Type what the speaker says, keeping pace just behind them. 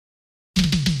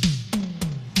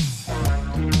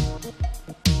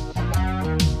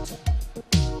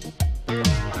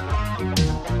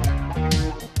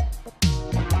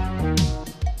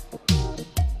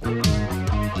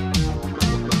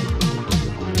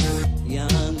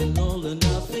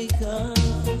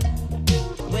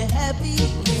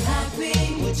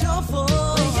happy, we're joyful,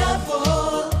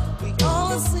 we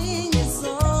all sing a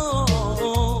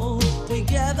song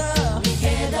together.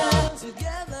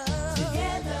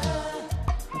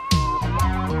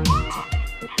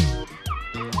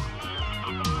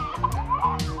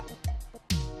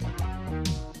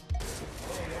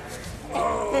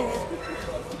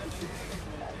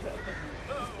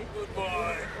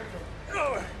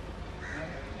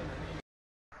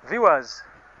 Viewers,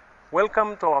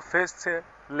 welcome to our first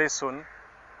lesson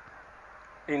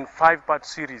in 5-part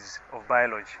series of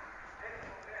biology.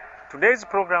 Today's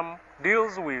program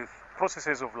deals with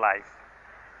processes of life.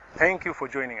 Thank you for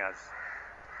joining us.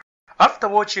 After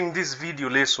watching this video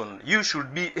lesson, you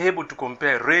should be able to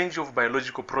compare a range of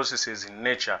biological processes in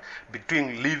nature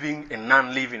between living and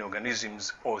non-living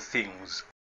organisms or things.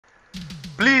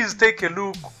 Please take a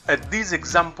look at these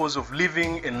examples of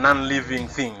living and non-living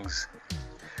things.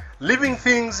 Living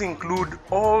things include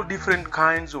all different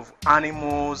kinds of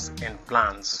animals and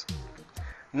plants.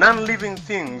 Non-living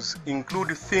things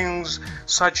include things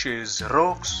such as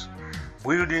rocks,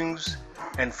 buildings,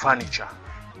 and furniture.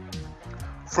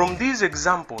 From these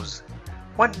examples,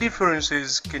 what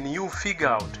differences can you figure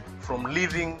out from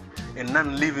living and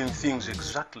non-living things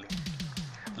exactly?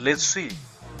 Let's see.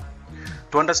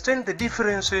 To understand the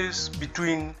differences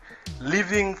between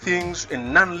living things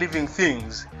and non-living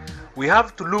things, we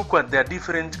have to look at their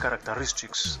different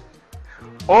characteristics.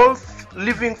 All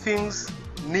living things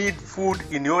need food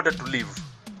in order to live.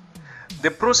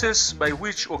 The process by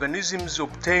which organisms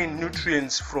obtain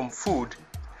nutrients from food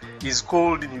is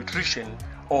called nutrition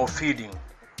or feeding.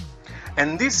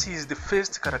 And this is the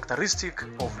first characteristic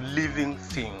of living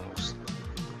things.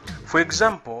 For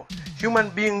example, human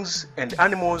beings and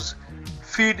animals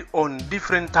feed on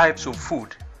different types of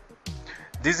food.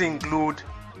 These include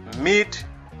meat,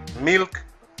 milk,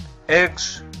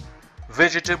 eggs,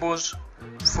 vegetables,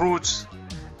 fruits,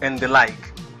 and the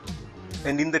like.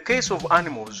 And in the case of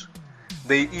animals,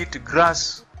 they eat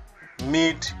grass,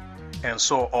 meat, and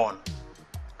so on.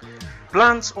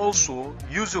 Plants also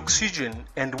use oxygen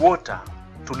and water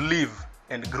to live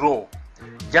and grow,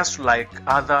 just like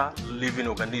other living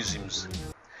organisms.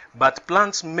 But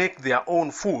plants make their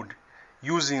own food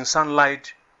using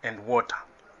sunlight and water.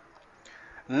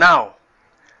 Now,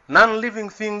 non-living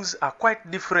things are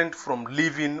quite different from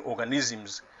living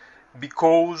organisms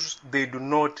because they do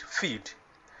not feed.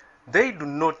 They do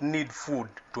not need food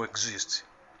to exist.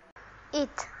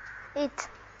 Eat.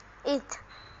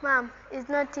 Mom is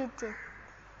not eating.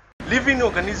 Living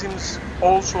organisms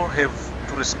also have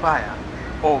to respire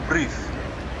or breathe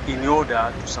in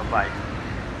order to survive.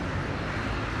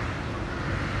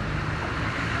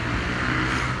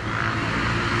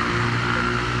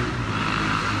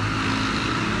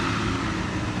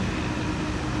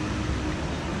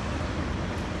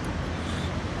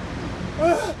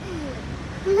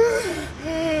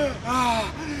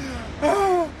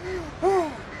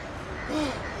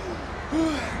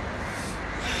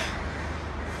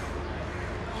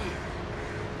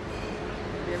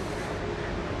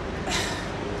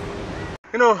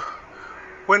 You know,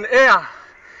 when air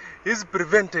is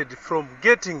prevented from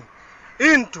getting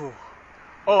into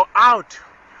or out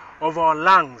of our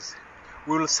lungs,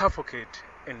 we will suffocate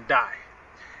and die.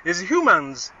 As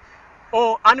humans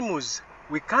or animals,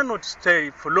 we cannot stay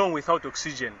for long without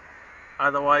oxygen,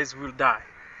 otherwise we'll die.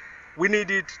 We need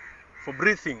it for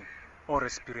breathing or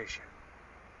respiration.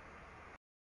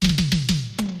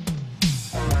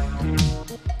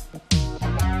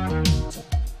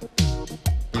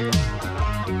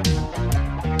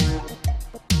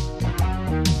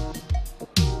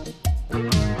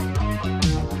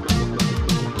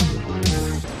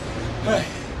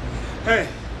 Hey,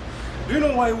 do you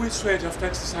know why we sweat after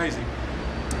exercising?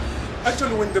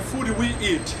 Actually, when the food we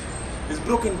eat is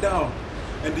broken down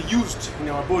and used in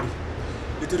our body,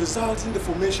 it results in the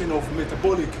formation of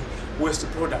metabolic waste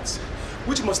products,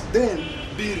 which must then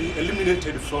be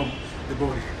eliminated from the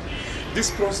body.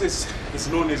 This process is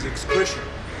known as excretion,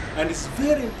 and it's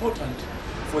very important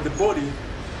for the body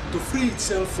to free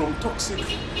itself from toxic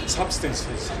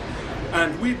substances.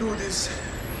 And we do this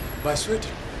by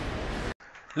sweating.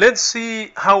 Let's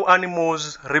see how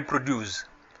animals reproduce.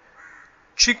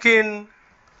 Chicken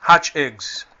hatch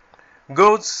eggs.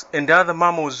 Goats and other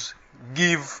mammals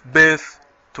give birth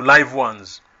to live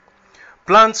ones.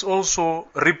 Plants also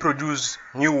reproduce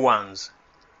new ones.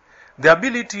 The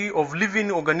ability of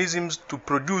living organisms to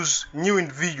produce new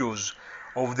individuals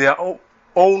of their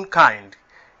own kind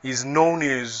is known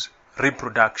as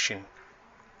reproduction.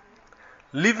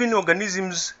 Living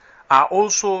organisms are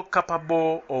also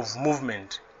capable of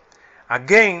movement.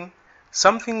 Again,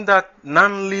 something that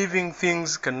non-living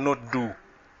things cannot do.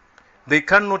 They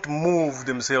cannot move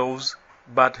themselves,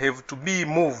 but have to be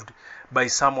moved by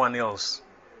someone else.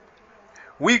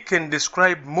 We can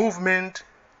describe movement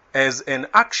as an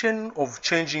action of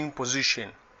changing position.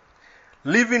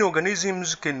 Living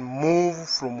organisms can move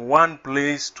from one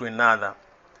place to another.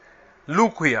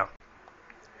 Look here.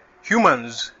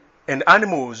 Humans and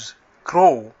animals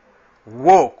crawl,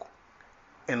 walk,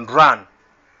 and run.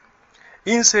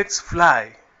 Insects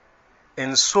fly,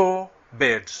 and so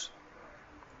birds.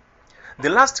 The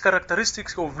last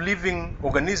characteristic of living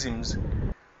organisms,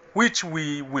 which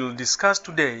we will discuss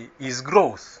today, is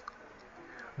growth.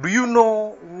 Do you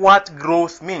know what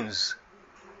growth means?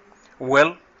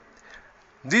 Well,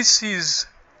 this is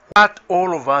what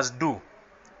all of us do.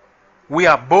 We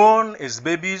are born as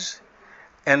babies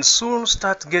and soon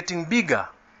start getting bigger.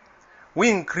 We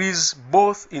increase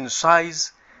both in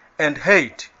size and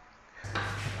height.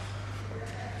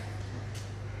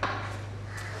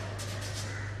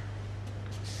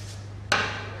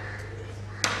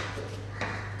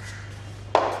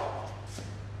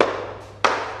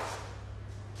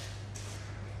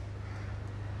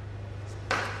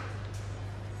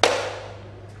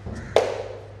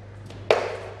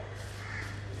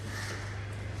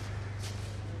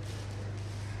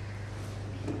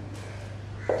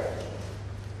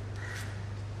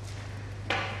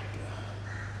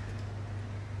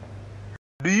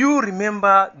 Do you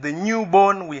remember the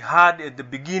newborn we had at the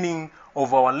beginning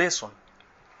of our lesson?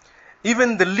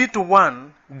 Even the little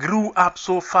one grew up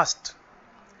so fast.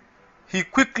 He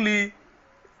quickly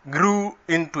grew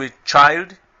into a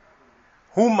child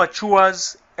who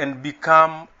matures and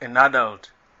becomes an adult.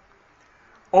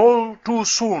 All too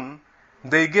soon,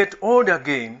 they get old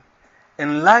again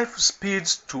and life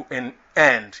speeds to an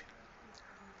end.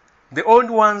 The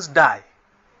old ones die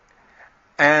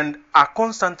and are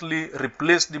constantly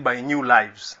replaced by new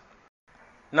lives.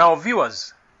 Now,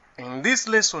 viewers, in this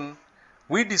lesson,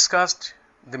 we discussed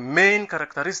the main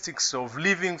characteristics of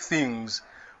living things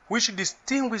which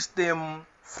distinguish them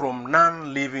from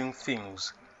non-living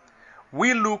things.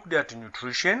 We looked at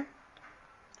nutrition,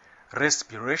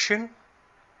 respiration,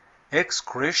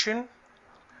 excretion,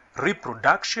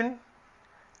 reproduction,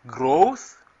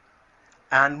 growth,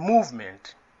 and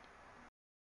movement.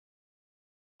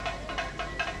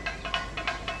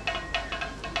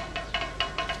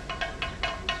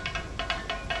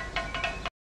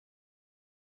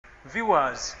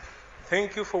 Viewers,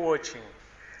 thank you for watching.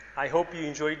 I hope you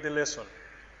enjoyed the lesson.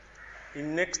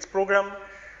 In next program,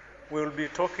 we will be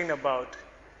talking about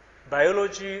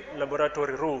biology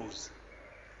laboratory rules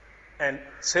and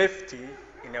safety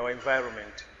in our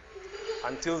environment.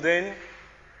 Until then,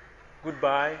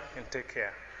 goodbye and take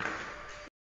care.